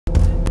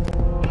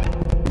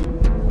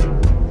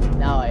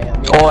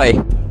Oi.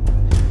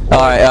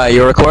 Alright,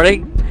 you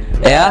recording?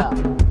 Yeah?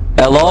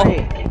 Hello?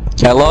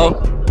 Hello?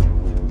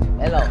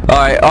 Hello.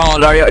 Alright,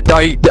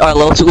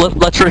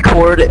 let's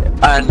record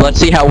and let's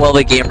see how well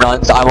the game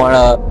runs. I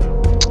wanna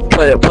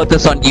put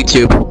this on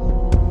YouTube.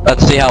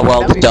 Let's see how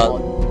well it's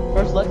done.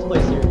 First, let's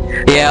play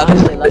series. Yeah,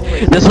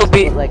 this will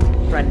be like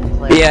friend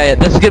play. yeah,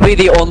 this is gonna be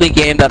the only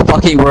game that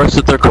fucking works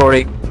with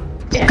recording.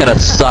 It's gonna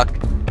suck.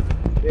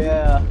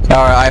 Yeah.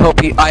 Alright,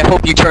 I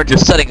hope you turned your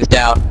settings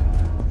down.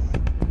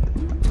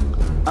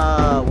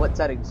 What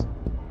settings?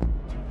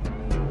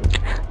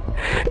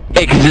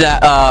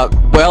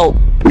 Well,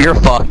 you're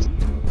fucked.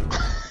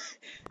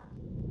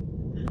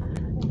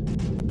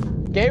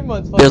 Game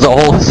mode's fucking. There's a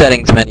whole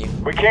settings menu.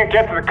 We can't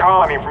get to the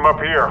colony from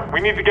up here.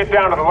 We need to get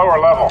down to the lower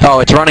level.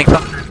 Oh, it's running.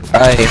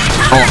 Alright,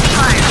 hold on.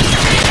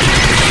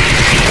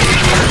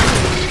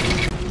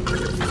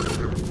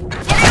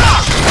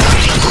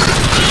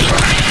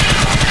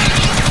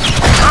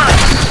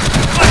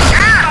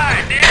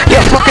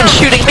 You're fucking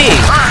shooting me!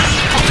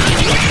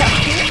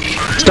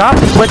 Stop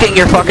flicking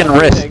your fucking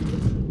wrist.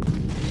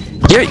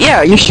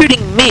 You're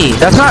shooting me.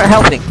 That's not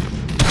helping.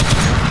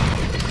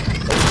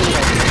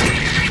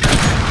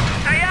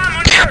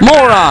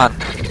 Moron!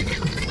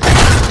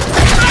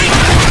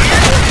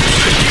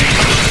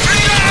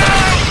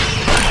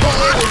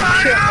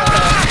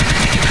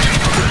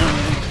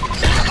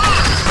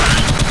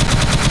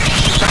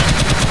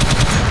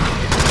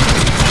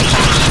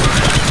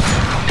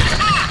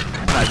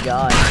 Oh my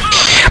god.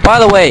 By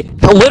the way,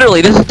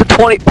 literally, this is the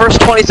first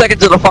 20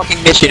 seconds of the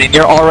fucking mission, and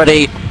you're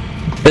already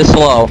this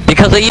low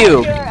because of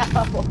you.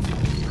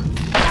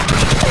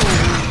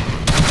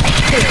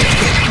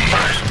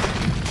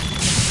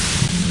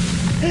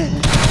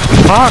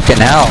 Fucking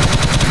hell.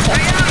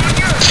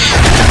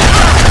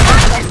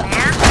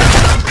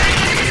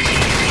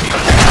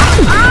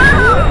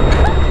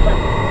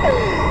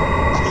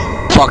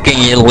 Fucking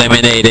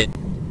eliminated.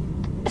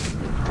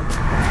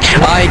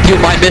 I do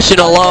my mission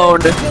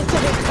alone.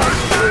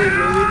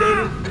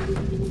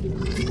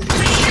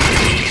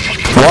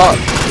 What?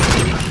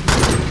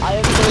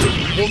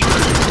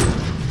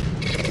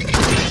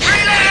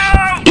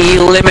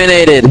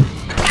 Eliminated.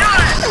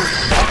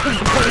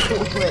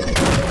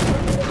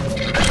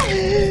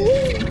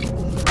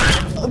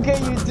 Okay,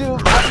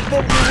 YouTube, I've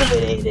been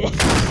eliminated.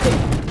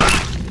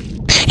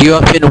 You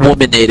have been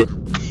wominated.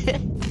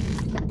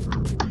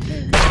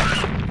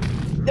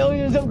 No,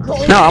 you're so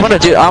cold. No, I'm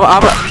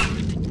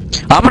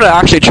gonna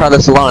actually try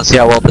this alone and see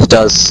how well this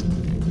does.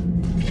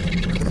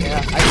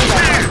 Yeah, I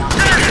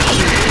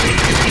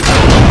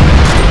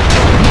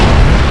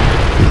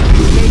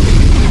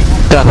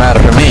Doesn't matter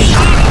for me.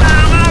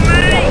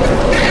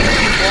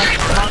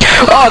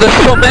 Oh, there's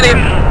so many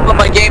of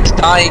my games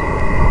dying.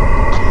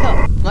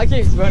 My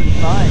game's running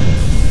fine.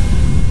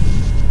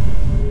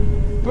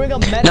 Bring a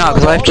medical. No,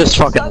 because I've just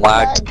fucking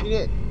lagged.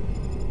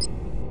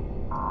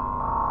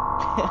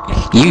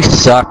 You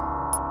suck.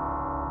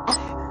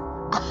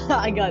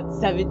 I got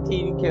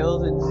 17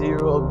 kills and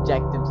 0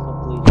 objectives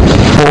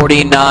completed.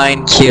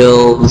 49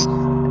 kills.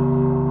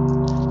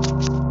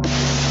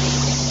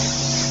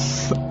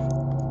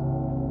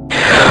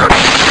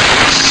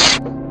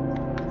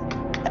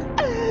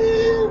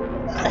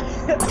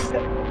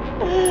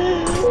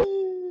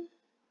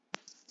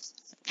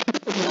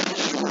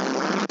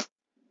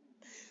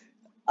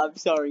 I'm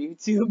sorry,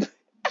 YouTube.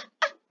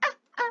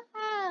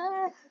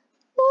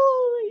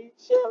 Holy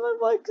shit, my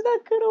mic's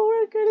not gonna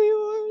work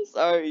anymore.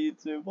 Sorry,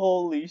 YouTube.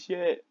 Holy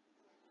shit.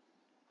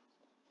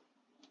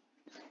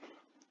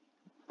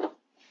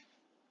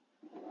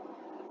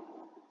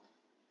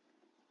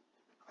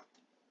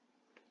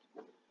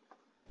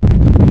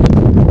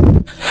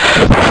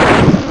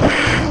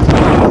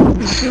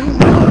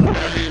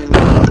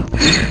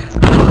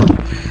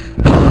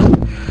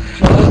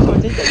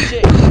 Take that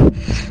shit.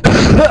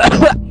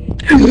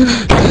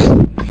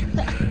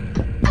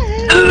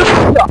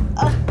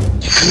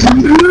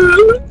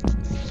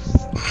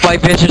 My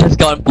vision has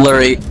gone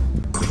blurry.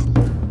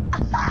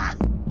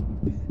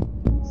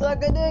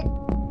 Suck a dick.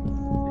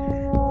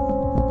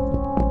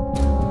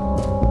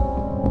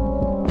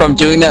 From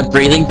doing that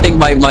breathing thing,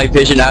 my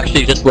vision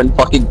actually just went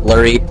fucking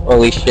blurry.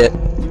 Holy shit.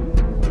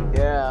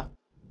 Yeah.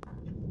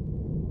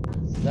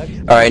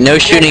 Alright, no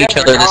shooting each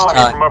other this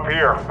time. From up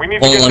here. We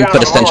need to Hold get on, down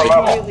put to a the lower sentry.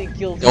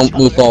 level. Don't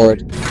move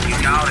forward.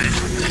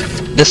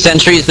 The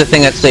sentry is the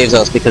thing that saves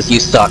us because you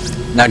suck.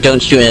 Now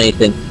don't shoot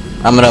anything.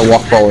 I'm gonna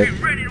walk forward.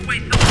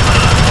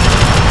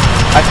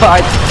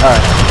 Alright.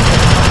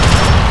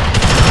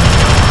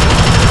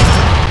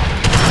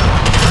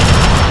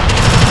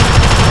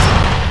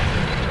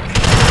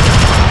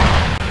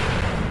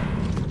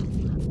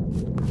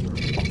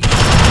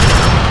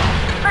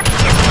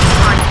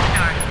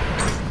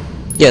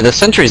 Yeah, the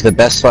sentry is the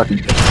best fucking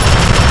thing.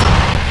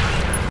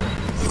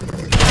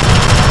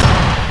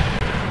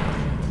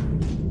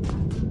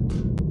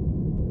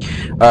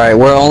 Alright,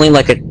 we're only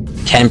like a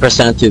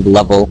 10% through the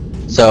level,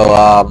 so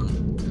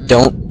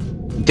don't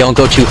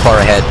go too far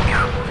ahead.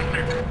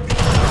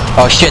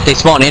 Oh shit, they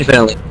spawn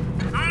infinitely.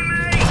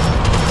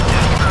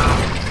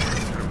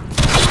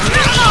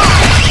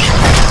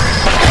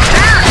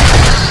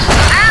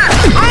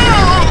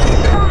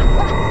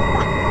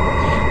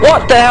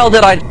 What the hell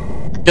did I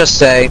just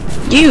say?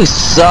 You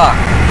suck.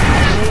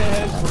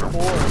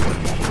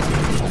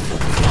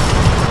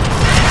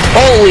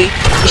 Holy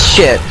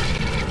shit.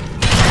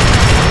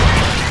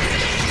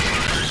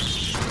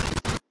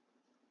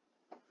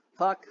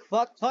 Fuck.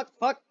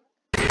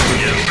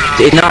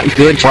 It's not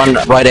good to run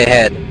right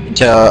ahead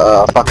into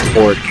a fucking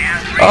board.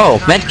 Oh,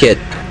 medkit.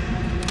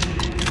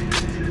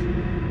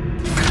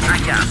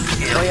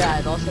 Oh yeah,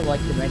 I'd also like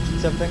to mention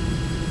something.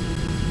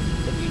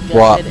 If you just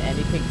What? did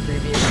anything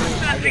previously,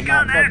 I did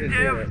not fucking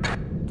hear it.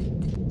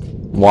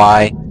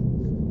 Why?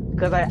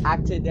 Because I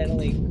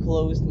accidentally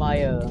closed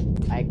my,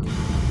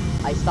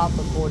 I stopped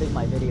recording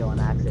my video on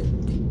accident.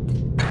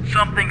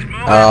 Something's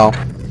moving. Oh.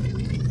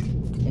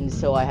 And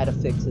so I had to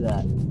fix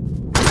that.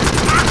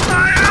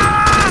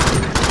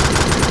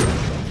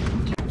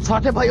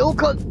 Sarte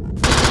Bayouka!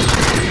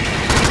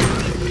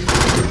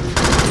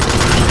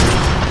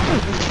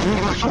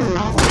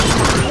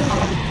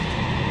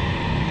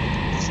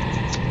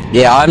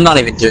 Yeah, I'm not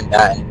even doing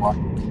that anymore.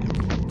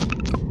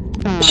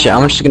 Shit,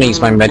 I'm just gonna use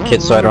my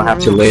medkit so I don't have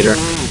to later.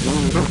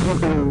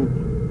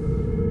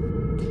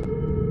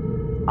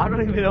 I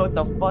don't even know what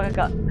the fuck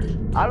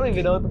I don't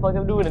even know what the fuck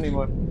I'm doing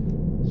anymore.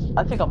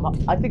 I think I'm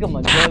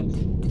on drugs.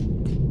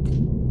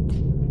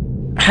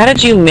 How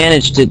did you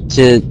manage to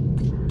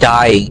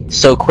die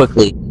so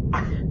quickly?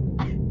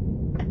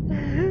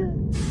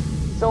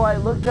 So I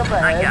looked up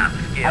ahead.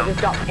 I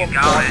just got fucked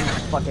by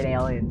these fucking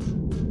aliens.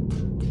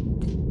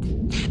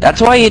 That's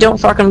why you don't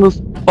fucking move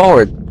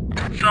forward.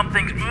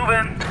 Something's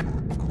moving.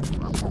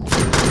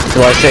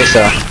 Do I say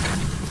so?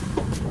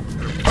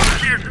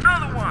 There's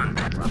another one.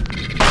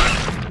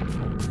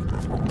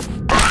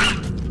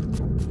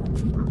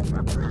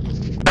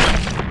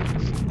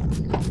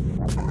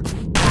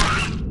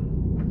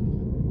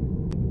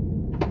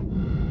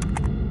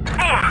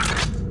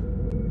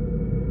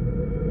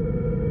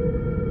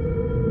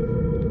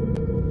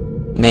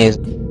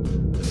 Amazing.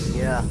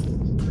 Yeah.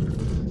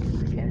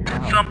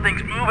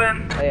 Something's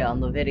moving. Oh yeah, on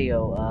the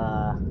video,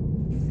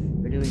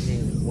 we're doing the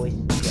voice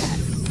chat.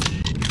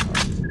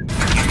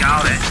 You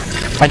got it.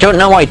 I don't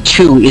know why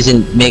 2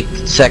 isn't make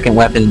second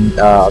weapon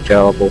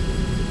available.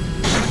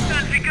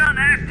 Sentry gun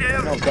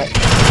active. No, get.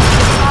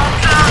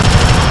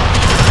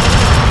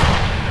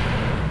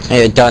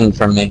 Hey, done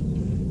from me.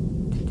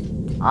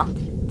 Huh?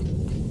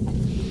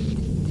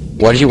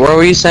 What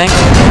were you saying? I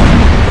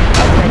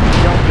said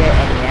you don't get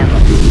any ammo.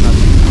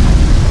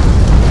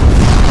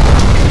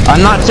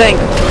 I'm not saying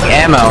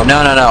ammo. No.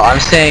 I'm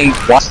saying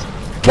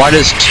why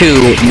does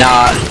 2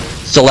 not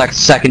select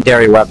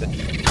secondary weapon?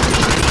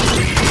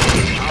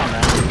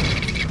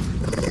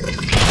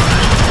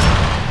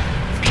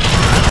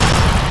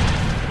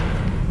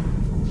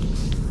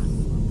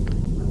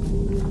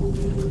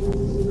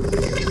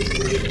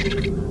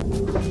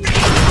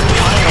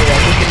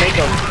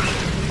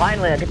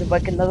 Finally, I get to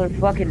make another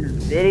fucking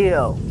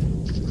video.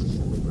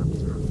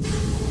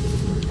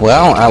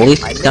 Well, at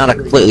least it's not a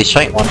completely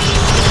shite one.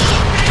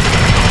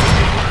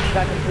 It's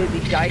not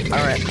completely shite.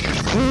 Alright.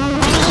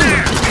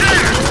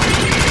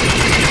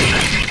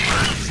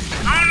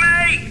 On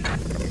me.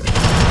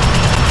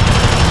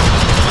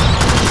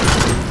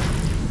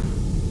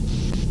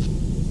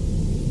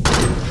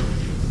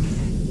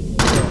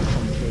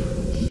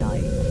 Completely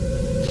shite.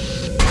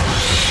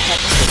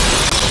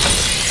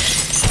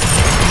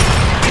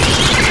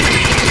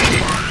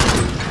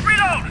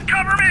 Reload.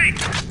 Cover me.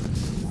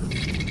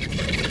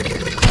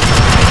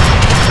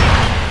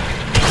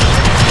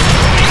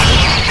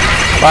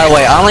 By the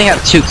way, I only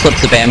have 2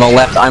 clips of ammo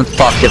left. I'm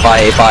fucked if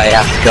I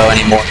have to go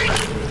anymore.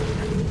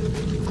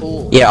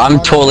 Cool. Yeah,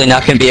 I'm totally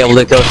not gonna be able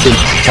to go through the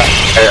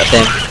entire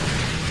thing.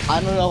 I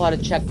don't know how to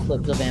check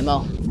clips of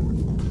ammo.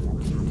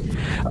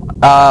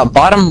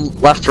 Bottom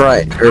left,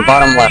 right, or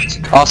bottom left.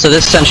 Also,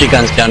 this sentry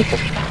gun's done.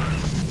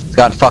 It's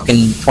got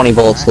fucking 20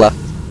 bullets left.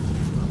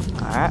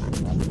 Alright.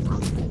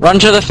 Run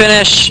to the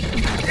finish.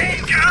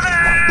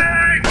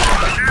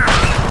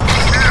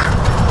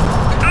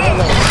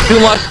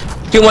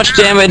 Too much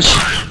damage.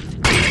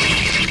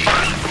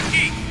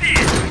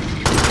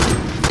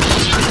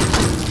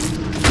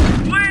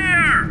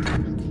 Where?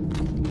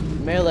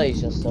 Melee is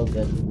just so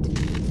good.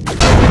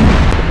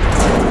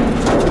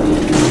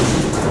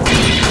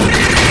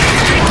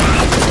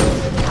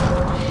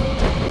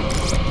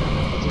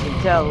 As you can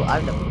tell,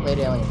 I've never played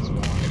Aliens before.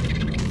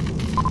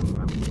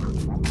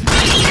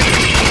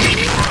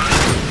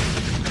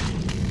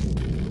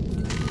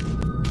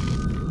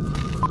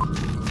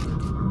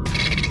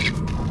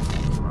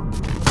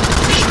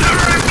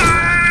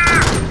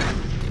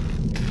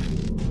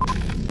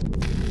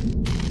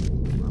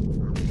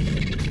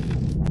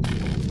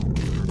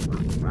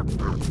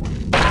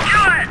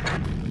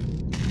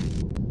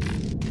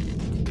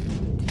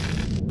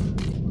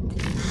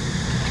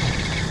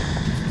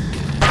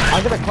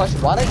 I'm gonna question,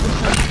 why did you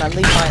turn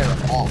friendly fire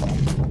off?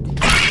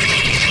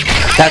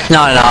 That's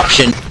not an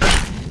option.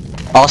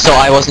 Also,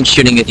 I wasn't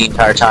shooting it the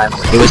entire time.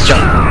 It was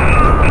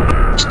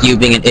just you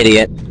being an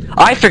idiot.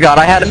 I forgot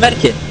I had a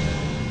medkit.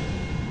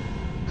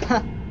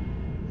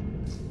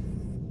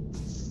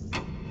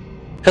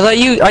 Cause I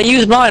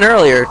used mine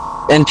earlier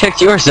and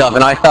picked yours up,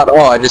 and I thought,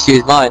 oh, I just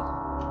used mine.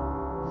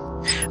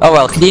 Oh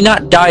well, can you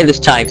not die this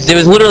time? Because it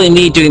was literally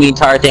me doing the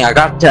entire thing. I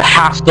got to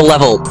half the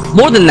level.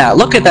 More than that,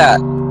 look at that!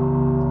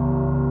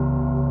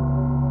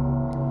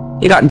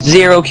 You got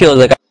 0 kills.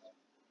 I got...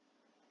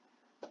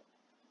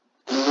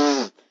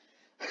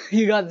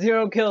 You got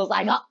 0 kills.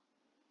 I got...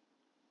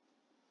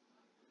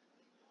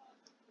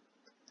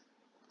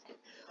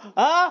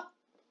 Huh?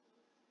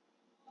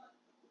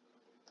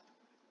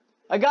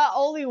 I got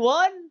only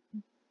 1?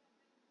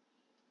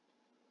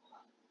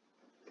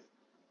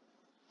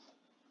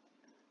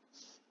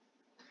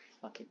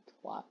 Fucking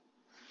twat.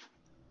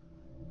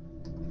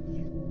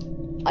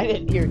 I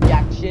didn't hear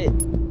jack shit.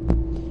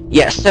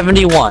 Yeah,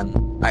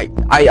 71.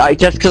 I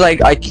just cause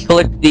I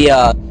clicked the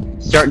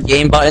start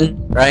game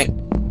button, right?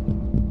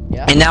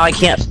 Yeah. And now I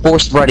can't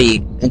force ready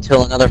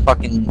until another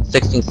fucking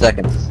 16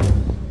 seconds.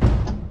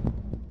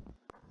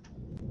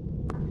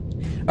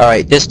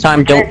 Alright, this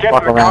time don't can't get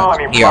fuck to the around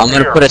colony here. from I'm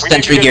gonna here. put a We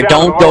need to sentry get here. down to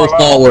Don't the go lower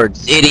level.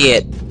 forwards,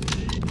 idiot.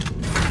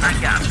 I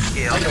got the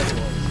skill.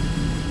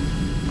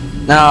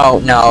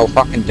 No,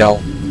 fucking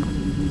don't.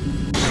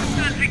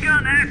 Sentry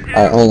gun active.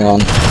 Alright, hold on.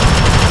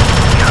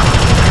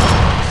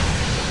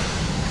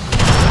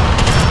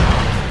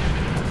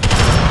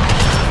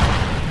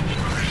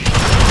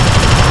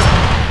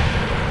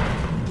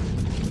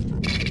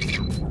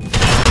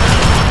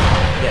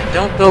 Yeah,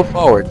 don't go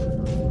forward.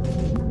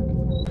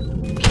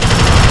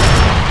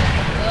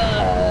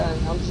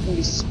 I'm just gonna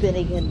be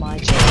spinning in my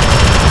chair.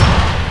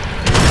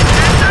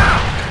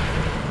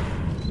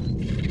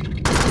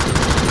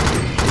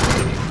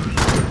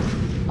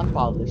 I'm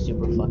probably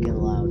super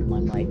fucking loud in my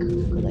mic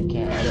because I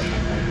can't edit my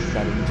mic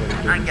settings or the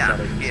I game got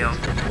the settings. skill.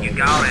 It's You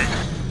got it.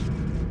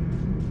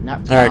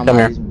 Not Alright, come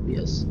here.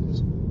 Mobius.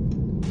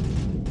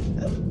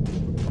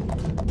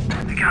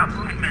 We got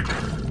movement.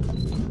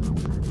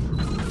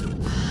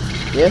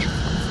 Yeah.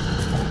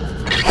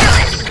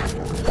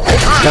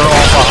 They're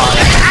all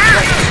behind.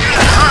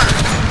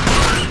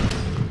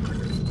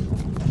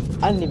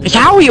 I didn't even.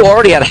 How are you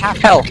already at half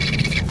health?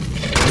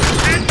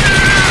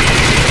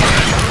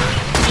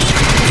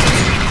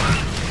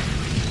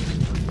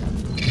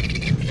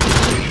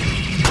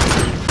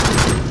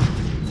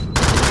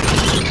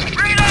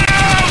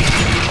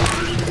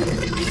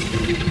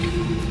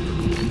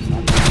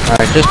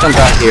 Alright, just jump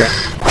out here.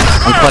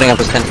 I'm putting up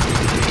a sentry.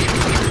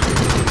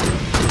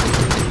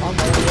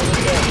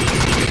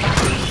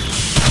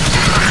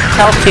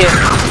 Health kit.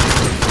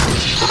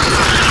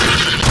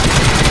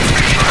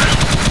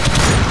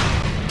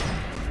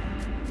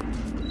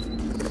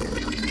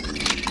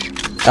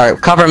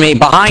 Alright, cover me.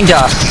 Behind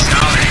us.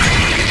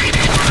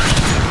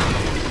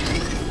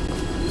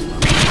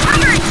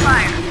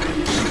 Fire.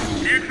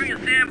 Sentry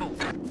assembled.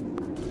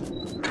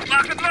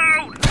 Lock and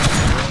load.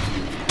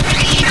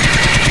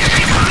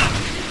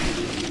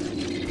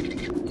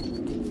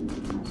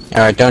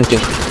 Alright, don't do...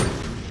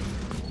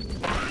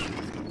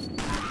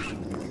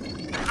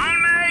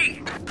 On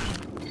me.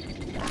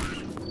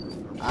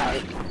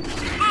 Alright.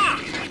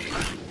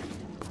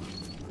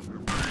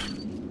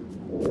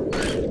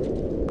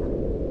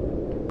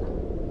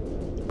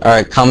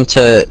 Alright, come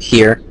to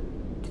here.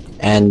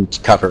 And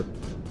cover.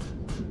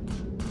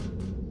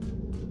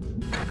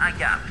 I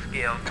got the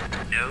skill.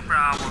 No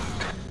problem.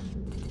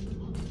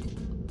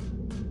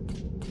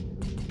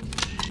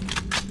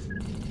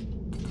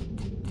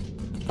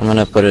 I'm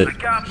gonna put it I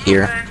got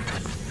here. movement.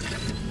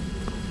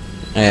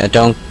 Yeah,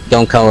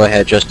 don't go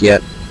ahead just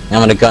yet. I'm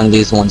gonna gun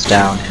these ones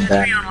down, and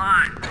Sentry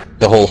online.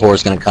 the whole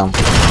horde's gonna come.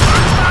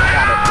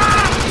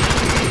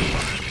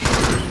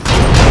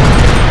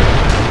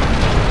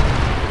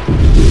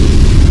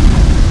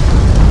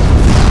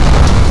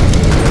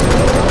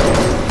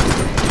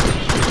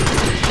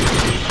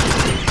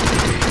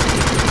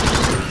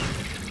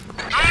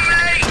 On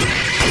me.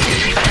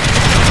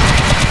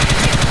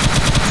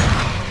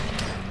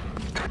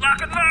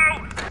 Lock and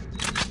load.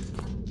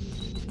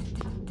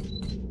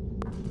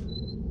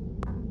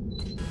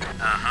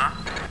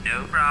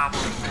 No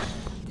problem.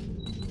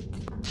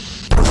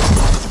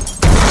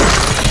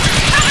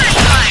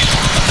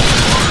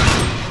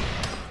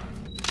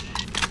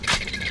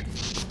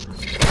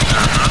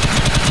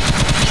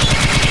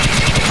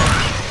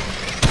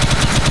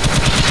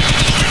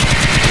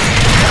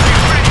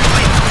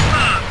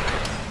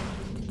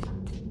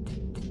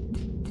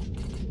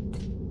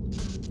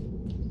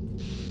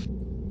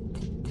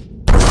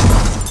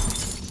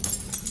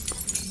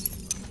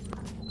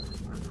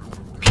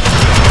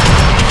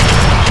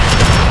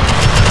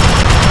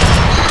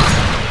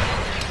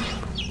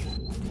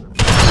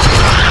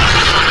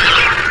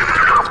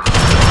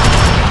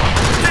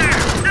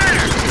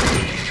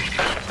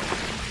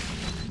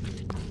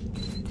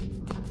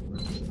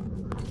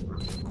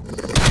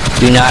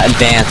 Do not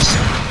advance.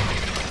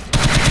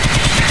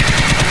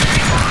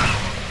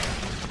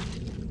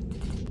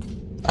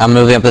 I'm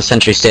moving up the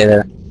sentry, stay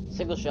there.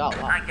 Single shot.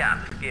 Wow. I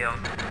got the skill.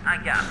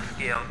 I got the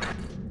skill.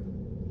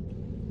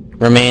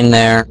 Remain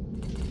there.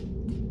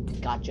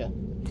 Gotcha.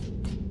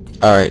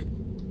 Alright.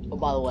 Oh,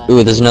 by the way.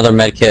 Ooh, there's another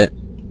med kit.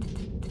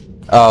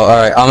 Oh,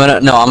 alright. I'm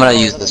gonna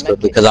use this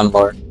quickly because I'm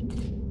bored.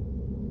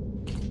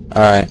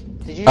 Alright.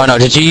 Oh no,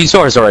 did you use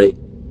yours already?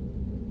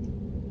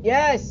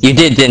 Yes! You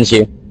did, didn't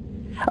you?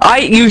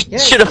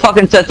 Yes. Should have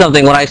fucking said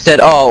something when I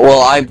said, oh,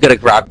 well, I'm gonna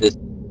grab this.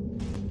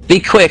 Be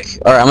quick.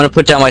 Alright, I'm gonna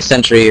put down my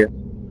sentry here.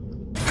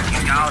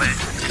 You got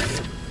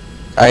it.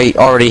 I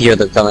already hear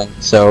them coming,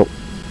 so,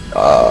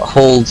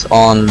 hold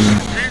on,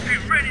 Sentry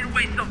ready to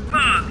waste some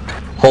bugs.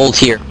 hold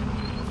here.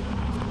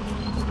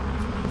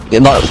 Yeah,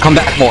 no, come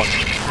back more.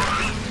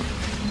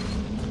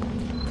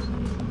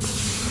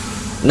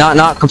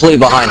 Not completely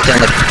behind, stand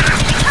like,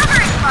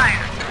 Covering fire.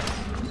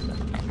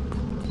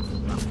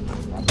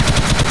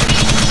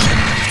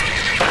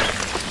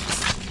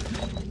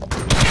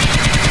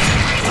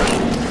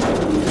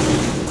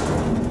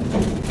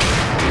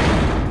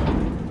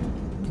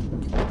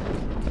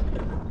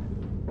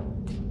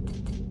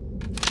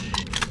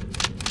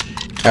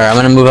 alright, I'm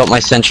gonna move up my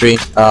sentry,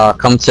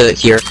 come to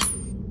here.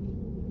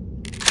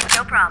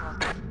 No problem.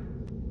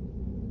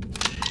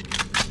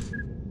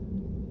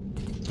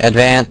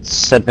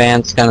 Advance,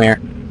 come here.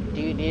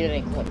 Do you need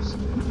any clips?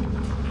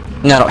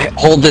 No,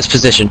 hold this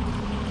position.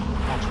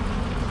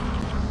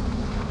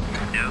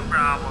 No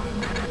problem.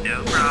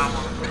 No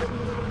problem.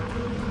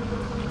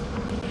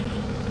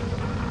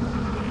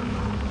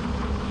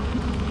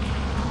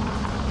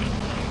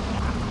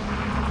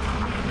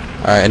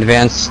 Alright,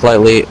 advance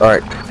slightly,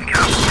 alright.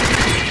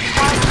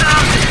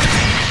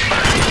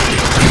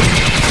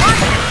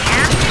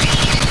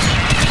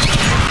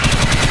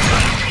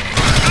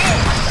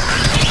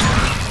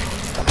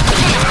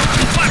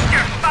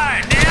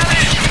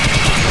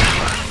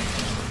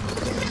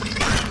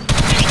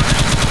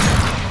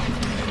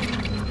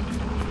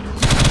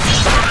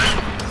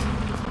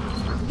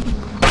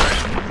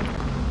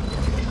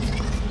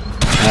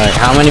 Alright,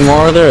 how many more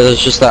are there?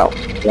 There's just that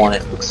one,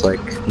 it looks like.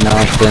 No,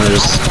 then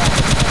there's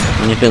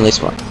at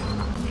least one.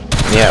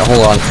 Yeah,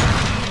 hold on.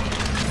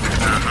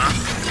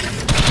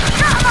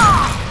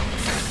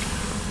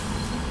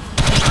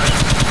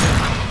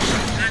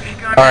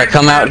 Alright,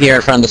 come out here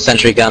in front of the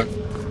sentry gun.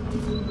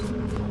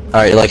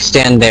 Alright, like,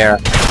 stand there.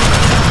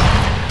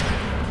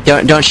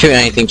 Don't shoot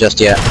anything just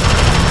yet.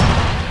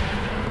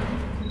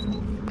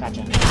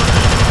 Gotcha.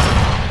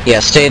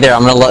 Yeah, stay there,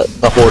 I'm gonna let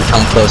the horde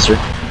come closer.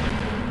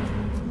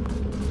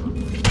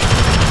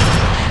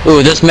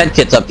 Ooh, there's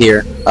medkits up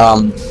here.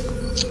 I'm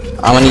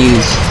gonna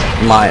use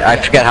my... I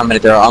forget how many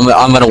there are. I'm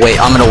gonna wait.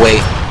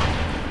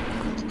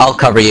 I'll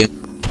cover you.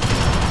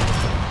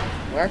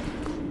 Where?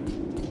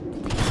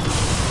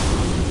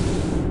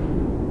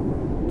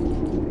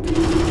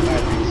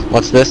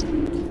 What's this?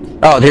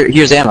 Oh,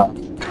 here's ammo.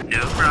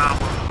 No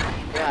problem.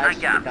 Yeah, I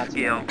got the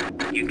skill.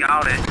 You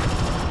got it.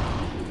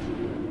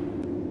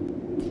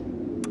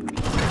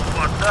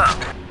 What's up?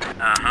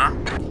 Uh-huh.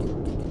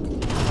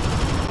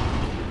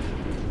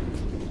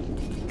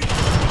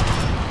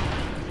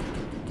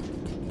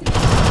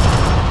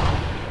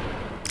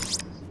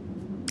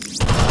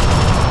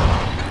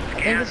 I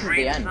think this is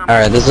the end.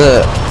 Alright, there's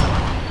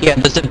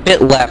a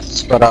bit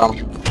left, but I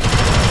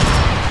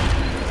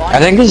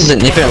think this is an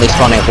infinitely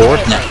spawning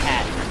horde now.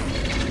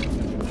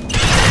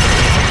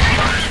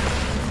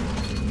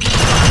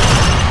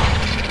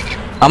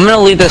 I'm gonna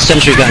leave the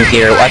sentry gun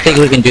here. I think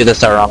we can do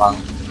this our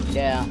own.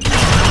 Yeah.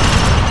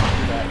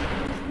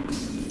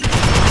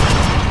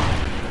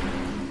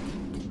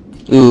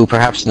 Ooh,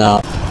 perhaps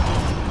not.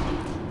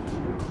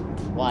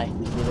 Why?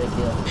 What's the big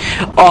deal?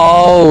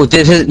 Oh,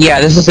 this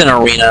is an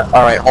arena.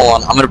 Alright, hold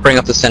on. I'm gonna bring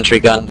up the sentry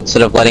gun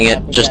instead of letting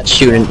it just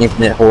shoot an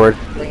infinite horde.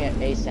 Bring it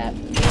ASAP.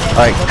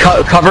 Alright,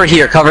 cover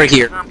here. Something.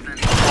 Need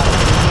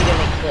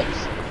any clips?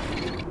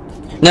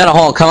 No,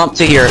 hold on. Come up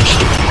to here.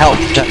 Help.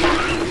 You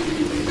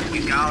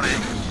got it.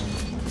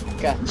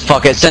 Okay.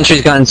 Fuck it.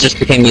 Sentry's guns just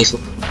became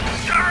useless.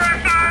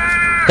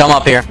 Come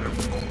up here.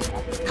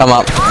 Come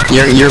up.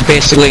 You're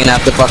basically gonna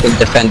have to fucking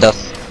defend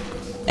us.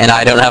 And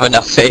I don't have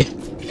enough faith.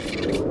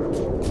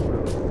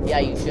 Yeah,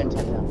 you shouldn't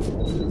have them.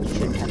 You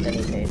shouldn't have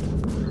any faith.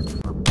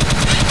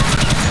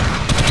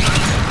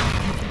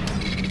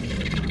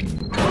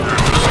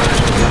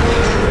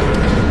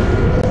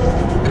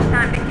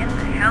 Time to get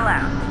the hell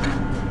out.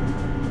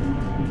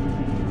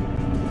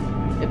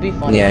 It'd be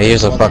funny. Yeah, if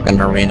here's it a wasn't. fucking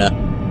arena.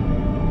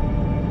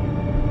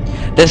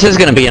 This is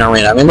gonna be an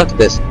arena. I mean, look at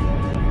this.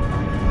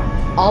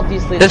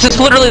 Obviously. This is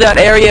literally that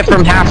area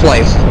from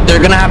Half-Life. They're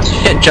gonna have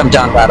shit jump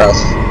down at us.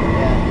 Yeah.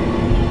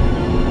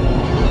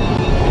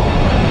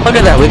 Look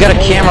at that, we got a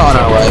camera on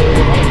our way.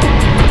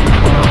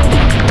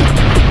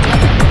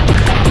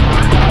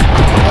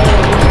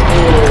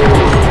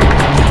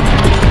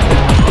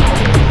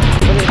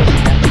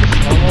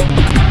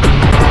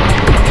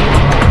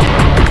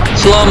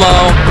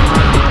 Slow-mo.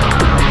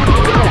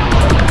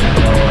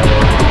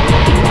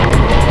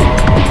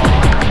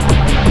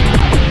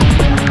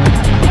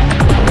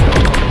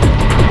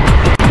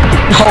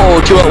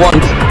 Oh, two at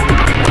once.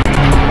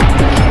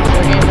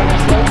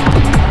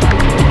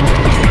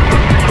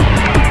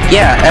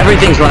 Yeah,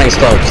 everything's running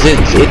slow, 'cause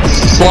it's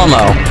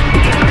slow-mo.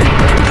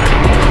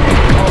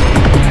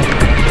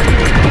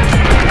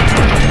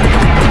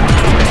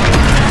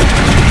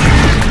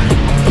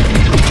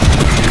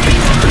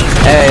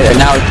 There,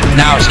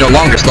 now it's no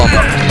longer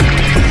slow-mo.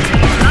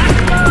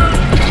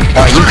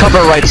 Alright, you cover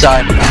right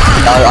side.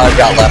 I've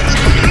got left.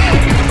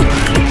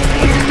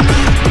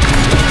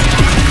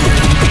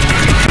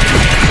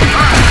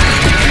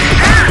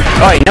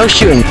 Alright, no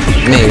shooting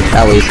me,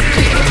 at least.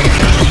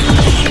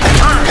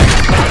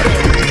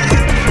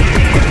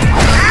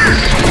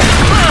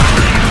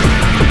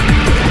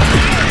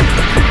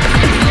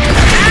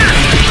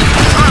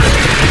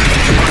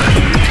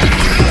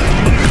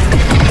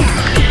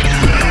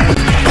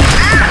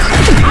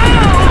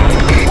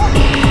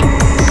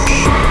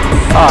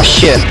 Oh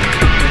shit.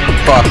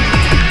 Fuck.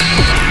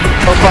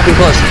 So fucking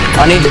close.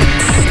 I need to...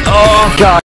 Oh god.